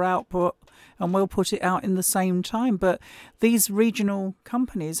of your output and we'll put it out in the same time. But these regional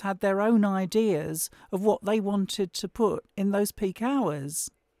companies had their own ideas of what they wanted to put in those peak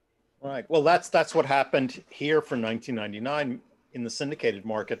hours. Right. Well, that's what happened here for 1999 in the syndicated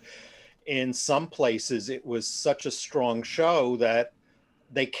market. In some places, it was such a strong show that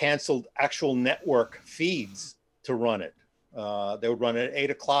they canceled actual network feeds to run it. They would run it at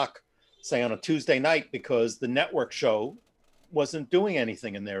 8 o'clock, say on a Tuesday night, because the network show wasn't doing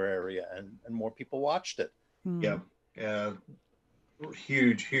anything in their area, and more people watched it. Yeah.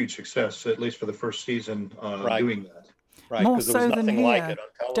 Huge success, at least for the first season, doing that. Right, more because there was so nothing than here. like it on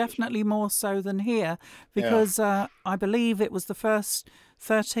television. Definitely more so than here, because I believe it was the first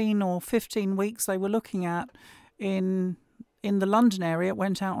 13 or 15 weeks they were looking at in the London area. It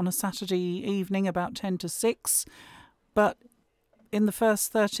went out on a Saturday evening about 10 to 6. But in the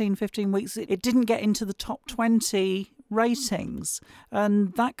first 13, 15 weeks, it didn't get into the top 20 ratings.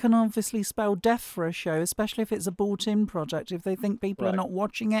 And that can obviously spell death for a show, especially if it's a bought-in project, if they think people are not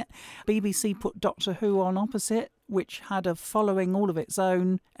watching it. BBC put Doctor Who on opposite, which had a following all of its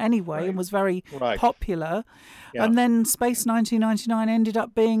own anyway and was very popular. Yeah. And then Space 1999 ended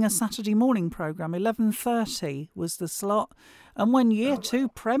up being a Saturday morning programme. 11:30 was the slot. And when Year 2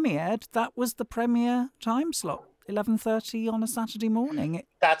 premiered, that was the premiere time slot. 11:30 on a Saturday morning.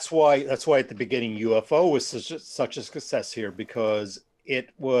 That's why at the beginning UFO was such a success here, because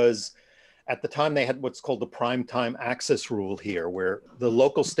it was, at the time they had what's called the primetime access rule here, where the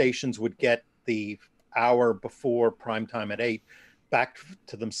local stations would get the hour before primetime at 8 back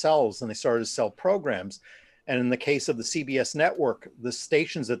to themselves, and they started to sell programs. And in the case of the CBS network, the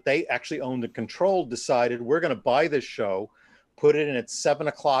stations that they actually owned and controlled decided, we're going to buy this show, put it in at 7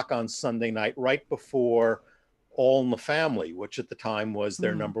 o'clock on Sunday night, right before All in the Family, which at the time was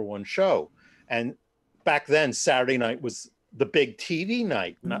their number one show. And back then, Saturday night was the big TV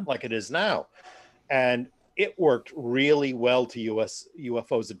night, not like it is now. And it worked really well to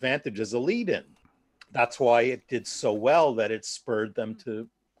UFO's advantage as a lead-in. That's why it did so well that it spurred them to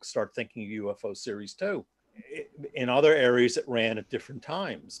start thinking UFO series too. In other areas, it ran at different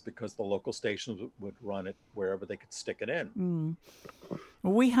times because the local stations would run it wherever they could stick it in.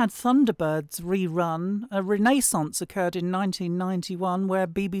 We had Thunderbirds rerun. A renaissance occurred in 1991 where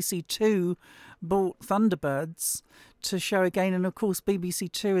BBC Two bought Thunderbirds to show again. And of course,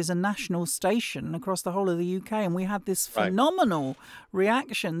 BBC Two is a national station across the whole of the UK. And we had this phenomenal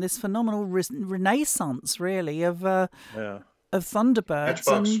reaction, this phenomenal renaissance, really, of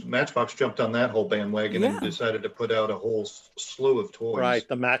Thunderbirds. Matchbox jumped on that whole bandwagon and decided to put out a whole slew of toys. Right,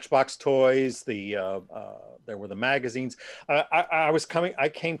 the Matchbox toys, there were the magazines.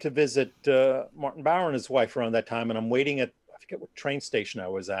 I came to visit Martin Bauer and his wife around that time, and I'm waiting at, I forget what train station I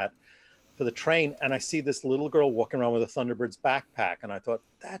was at, for the train, and I see this little girl walking around with a Thunderbirds backpack, and I thought,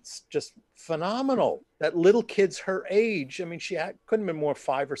 that's just phenomenal. That little kid's her age, I mean, she couldn't have been more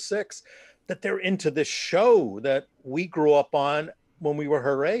 5 or 6, that they're into this show that we grew up on when we were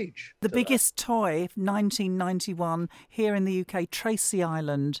her age. The biggest toy, 1991, here in the UK, Tracy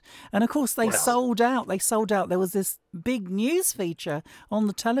Island. And of course, they sold out. There was this big news feature on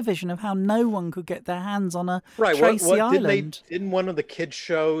the television of how no one could get their hands on a Tracy Island. Didn't one of the kids'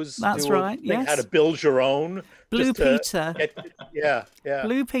 shows That's right, yes. How to build your own? Blue Peter. Yeah.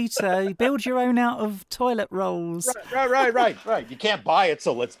 Blue Peter, build your own out of toilet rolls. Right. You can't buy it,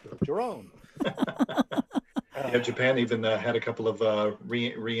 so let's build your own. Japan even had a couple of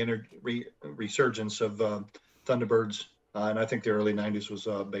resurgence of Thunderbirds, and I think the early 90s was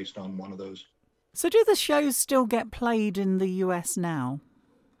based on one of those. So do the shows still get played in the US now?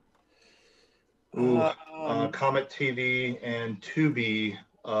 Comet TV and Tubi,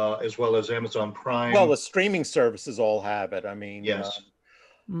 as well as Amazon Prime. Well, the streaming services all have it. I mean, yes.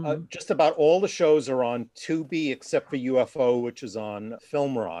 Just about all the shows are on Tubi except for UFO, which is on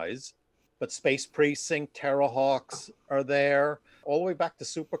FilmRise. But Space Precinct, Terrahawks are there, all the way back to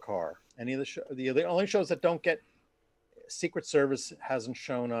Supercar. Any of the only shows that don't get Secret Service hasn't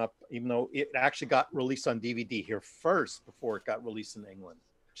shown up, even though it actually got released on DVD here first before it got released in England,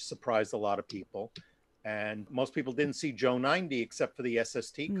 which surprised a lot of people. And most people didn't see Joe 90 except for the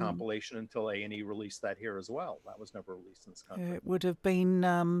SST compilation until A&E released that here as well. That was never released in this country. It would have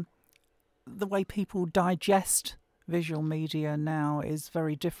been the way people digest visual media now is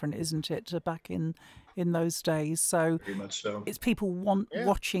very different, isn't it, to back in those days? So Very much so. It's people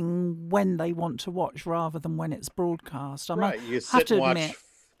watching when they want to watch rather than when it's broadcast. Right, you sit and watch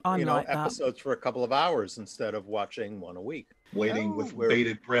episodes for a couple of hours instead of watching one a week. Waiting with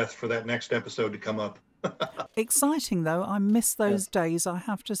bated breath for that next episode to come up. Exciting, though. I miss those days, I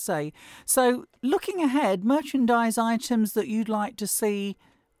have to say. So, looking ahead, merchandise items that you'd like to see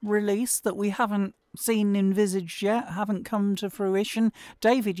released that we haven't seen envisaged yet, haven't come to fruition.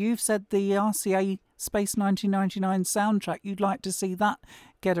 David, you've said the RCA Space 1999 soundtrack, you'd like to see that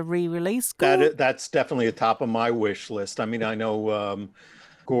get a re-release. That's definitely a top of my wish list. I mean, I know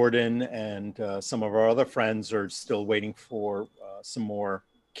Gordon and some of our other friends are still waiting for some more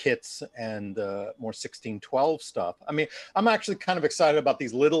kits and more 1612 stuff. I mean, I'm actually kind of excited about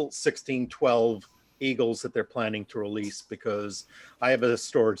these little 1612 Eagles that they're planning to release because I have a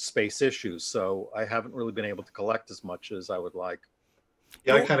storage space issue, so I haven't really been able to collect as much as I would like.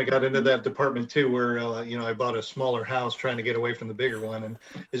 Yeah, I kind of got into that department too, where I bought a smaller house trying to get away from the bigger one, and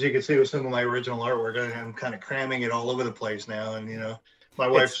as you can see with some of my original artwork, I'm kind of cramming it all over the place now, and my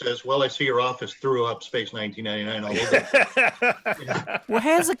wife says, well, I see your office threw up Space 1999 all over. Yeah. Well,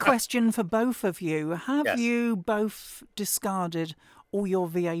 here's a question for both of you. Have you both discarded all your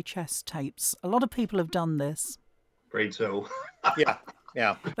VHS tapes? A lot of people have done this. Great, so.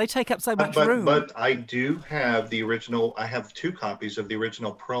 Yeah. They take up so much room. But I do have the original. I have 2 copies of the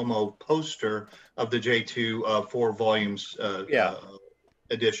original promo poster of the J2 4 volumes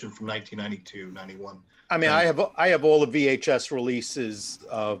edition from 1992-91. I mean, I have all the VHS releases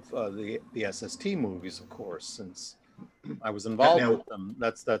of the SST movies, of course, since I was involved with them.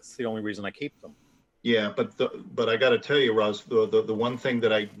 That's the only reason I keep them. Yeah, but I got to tell you, Roz, the one thing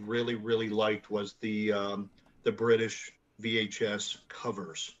that I really, really liked was the British VHS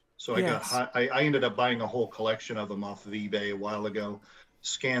covers. So I ended up buying a whole collection of them off of eBay a while ago,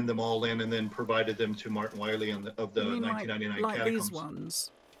 scanned them all in, and then provided them to Martin Wiley of the 1999 like Catacombs. These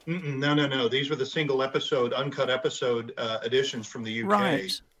ones? No. These were the single episode, uncut episode editions from the UK.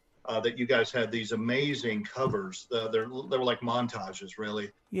 Right. That you guys had these amazing covers. They were like montages,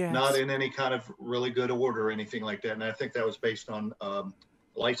 really. Yes. Not in any kind of really good order or anything like that. And I think that was based on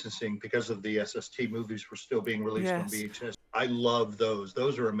licensing because of the SST movies were still being released on VHS. I love those.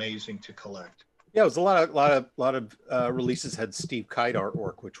 Those are amazing to collect. Yeah, it was a lot of releases had Steve Kite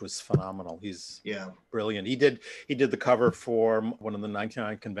artwork, which was phenomenal. He's brilliant. He did the cover for one of the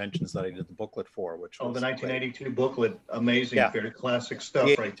 99 conventions that I did the booklet for, which was the 1982 great. Booklet, amazing, very classic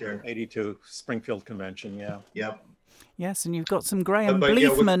stuff right there. 82 Springfield convention, Yep. Yes, and you've got some Graham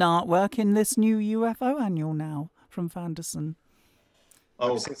Bleefman artwork in this new UFO annual now from Fanderson.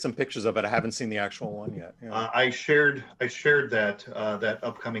 I've seen some pictures of it. I haven't seen the actual one yet. I shared that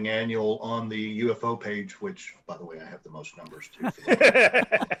upcoming annual on the UFO page, which, by the way, I have the most numbers too.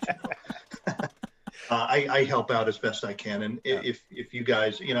 I help out as best I can, and if you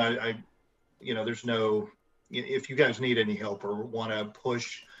guys, there's no, if you guys need any help or want to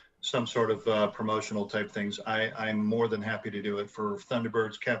push some sort of promotional type things, I'm more than happy to do it for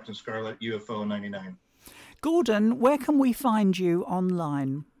Thunderbirds, Captain Scarlet, UFO 99. Gordon, where can we find you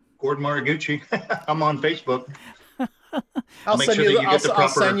online? Gordon Maraguchi. I'm on Facebook. I'll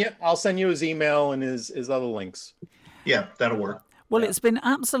send you his email and his other links. Yeah, that'll work. Well, it's been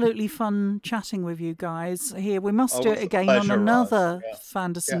absolutely fun chatting with you guys here. We must do it again on another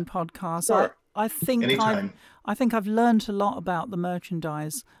Fanderson podcast. Sure. I think I've learned a lot about the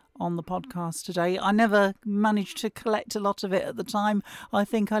merchandise on the podcast today. I never managed to collect a lot of it at the time. I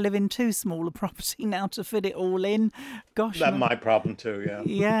think I live in too small a property now to fit it all in. Gosh, that's my problem too. Yeah.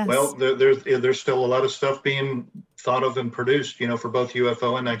 Yes. Well, there's still a lot of stuff being thought of and produced. For both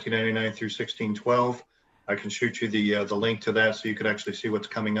UFO and 1999 through 1612. I can shoot you the link to that so you could actually see what's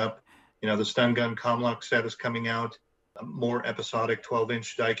coming up. The Stun Gun Comlock set is coming out. More episodic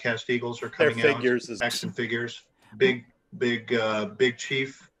 12-inch die-cast Eagles are coming out. Figures, action figures. Big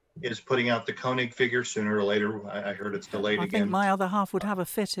Chief is putting out the Koenig figure sooner or later. I heard it's delayed again. I think my other half would have a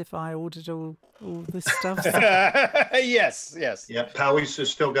fit if I ordered all this stuff. Yes. Yeah, Powys has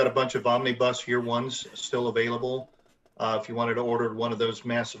still got a bunch of omnibus year ones still available. If you wanted to order one of those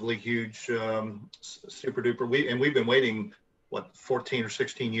massively huge super duper, we've been waiting 14 or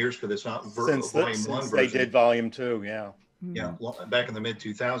 16 years for this volume 1 version. They did volume 2, yeah. Yeah, back in the mid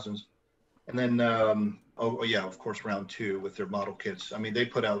 2000s. And then of course, round 2 with their model kits. I mean, they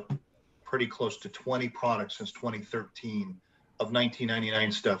put out pretty close to 20 products since 2013 of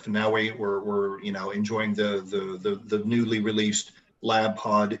 1999 stuff, and now we're enjoying the newly released Lab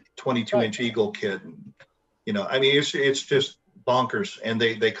Pod 22-inch Eagle kit. I mean, it's just bonkers, and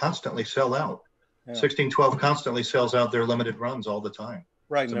they constantly sell out. 1612 constantly sells out their limited runs all the time.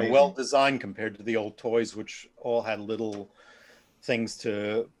 Right, and they're well designed compared to the old toys, which all had little things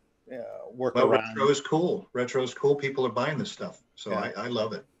to work around. Retro is cool. People are buying this stuff, so I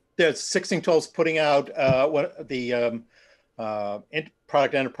love it. There's 1612's putting out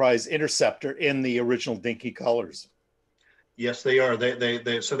Product Enterprise Interceptor in the original dinky colors. Yes, they are.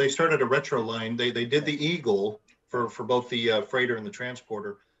 So they started a retro line. They did the Eagle for both the freighter and the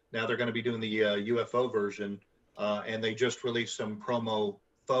transporter. Now they're going to be doing the UFO version, and they just released some promo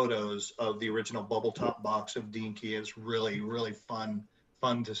photos of the original bubble top box of dinky. It's really, really fun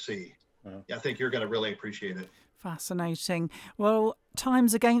to see. I think you're going to really appreciate it. Fascinating. Well,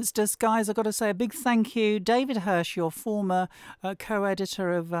 time's against us, guys. I've got to say a big thank you. David Hirsch, your former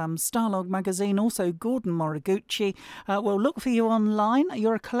co-editor of Starlog magazine, also Gordon Moriguchi. We'll look for you online.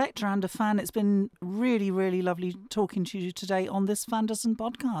 You're a collector and a fan. It's been really, really lovely talking to you today on this Fanderson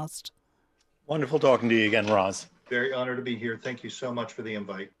podcast. Wonderful talking to you again, Roz. Very honored to be here. Thank you so much for the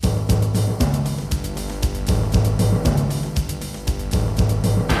invite.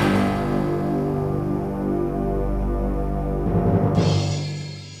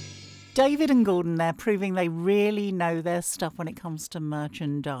 David and Gordon there, proving they really know their stuff when it comes to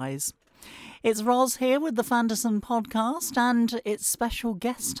merchandise. It's Roz here with the Fanderson Podcast, and it's special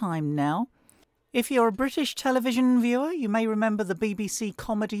guest time now. If you're a British television viewer, you may remember the BBC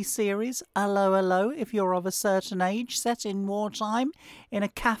comedy series Allo Allo, if you're of a certain age, set in wartime in a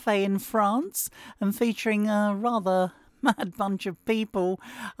cafe in France and featuring a rather mad bunch of people.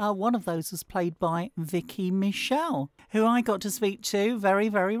 One of those was played by Vicky Michelle, who I got to speak to very,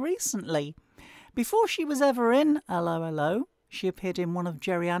 very recently. Before she was ever in Allo Allo, she appeared in one of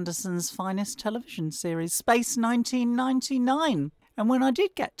Jerry Anderson's finest television series, Space 1999. And when I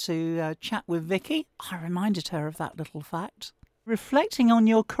did get to chat with Vicky, I reminded her of that little fact. Reflecting on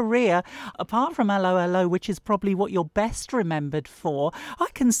your career, apart from Allo Allo, which is probably what you're best remembered for, I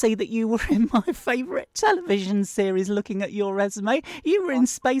can see that you were in my favourite television series. Looking at your resume, you were in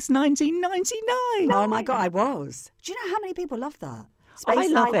Space 1999. Oh my God, I was. Do you know how many people love that? I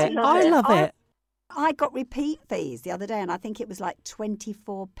love it. I love it. I got repeat fees the other day, and I think it was like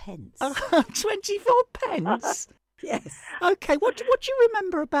 24 pence. 24 pence? Yes. Okay, what do you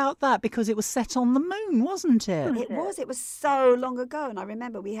remember about that? Because it was set on the moon, wasn't it? It was. It was so long ago, and I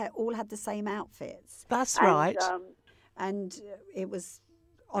remember we all had the same outfits. That's right. And it was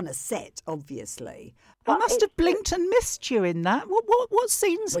on a set, obviously. I must have blinked and missed you in that. What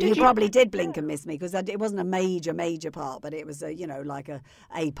scenes did you... You probably did blink and miss me, because it wasn't a major part, but it was like a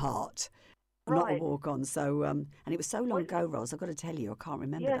part. Not a walk-on, so and it was so long ago, Roz. I've got to tell you, I can't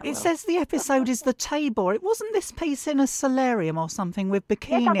remember that. It says the episode is the Tabor. It wasn't this piece in a solarium or something with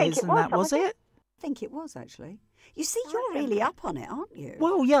bikinis was it? I think it was, actually. You see, you're really up on it, aren't you?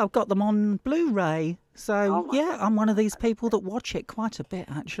 Well, yeah, I've got them on Blu-ray. So, I'm one of these people that watch it quite a bit,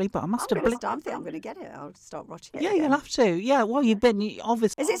 actually. But I must have... I think I'm going to get it. I'll start watching it. Yeah, you'll have to. Yeah, well, you've been...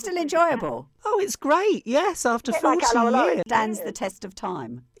 obviously... Is it still enjoyable? Oh, it's great. Yes, after 40 years. It stands the test of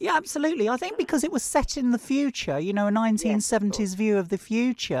time. Yeah, absolutely. I think because it was set in the future, a 1970s view of the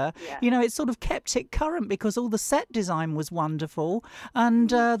future, it sort of kept it current because all the set design was wonderful.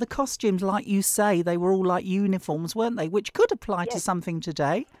 And the costumes, like you say, they were all like uniforms, weren't they? Which could apply to something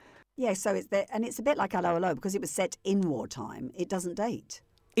today. Yeah, so it's a bit like Allo Allo because it was set in wartime. It doesn't date.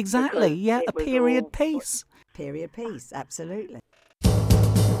 Exactly, a period piece. Period piece, absolutely.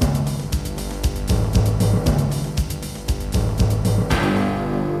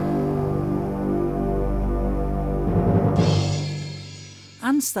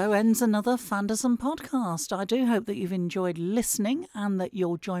 And so ends another Fanderson podcast. I do hope that you've enjoyed listening and that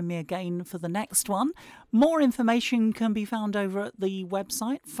you'll join me again for the next one. More information can be found over at the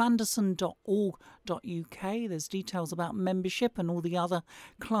website fanderson.org.uk. There's details about membership and all the other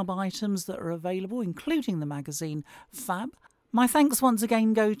club items that are available, including the magazine Fab. My thanks once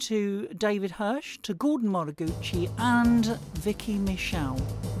again go to David Hirsch, to Gordon Moriguchi and Vicky Michelle.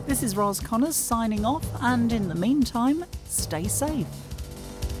 This is Roz Connors signing off, and in the meantime, stay safe.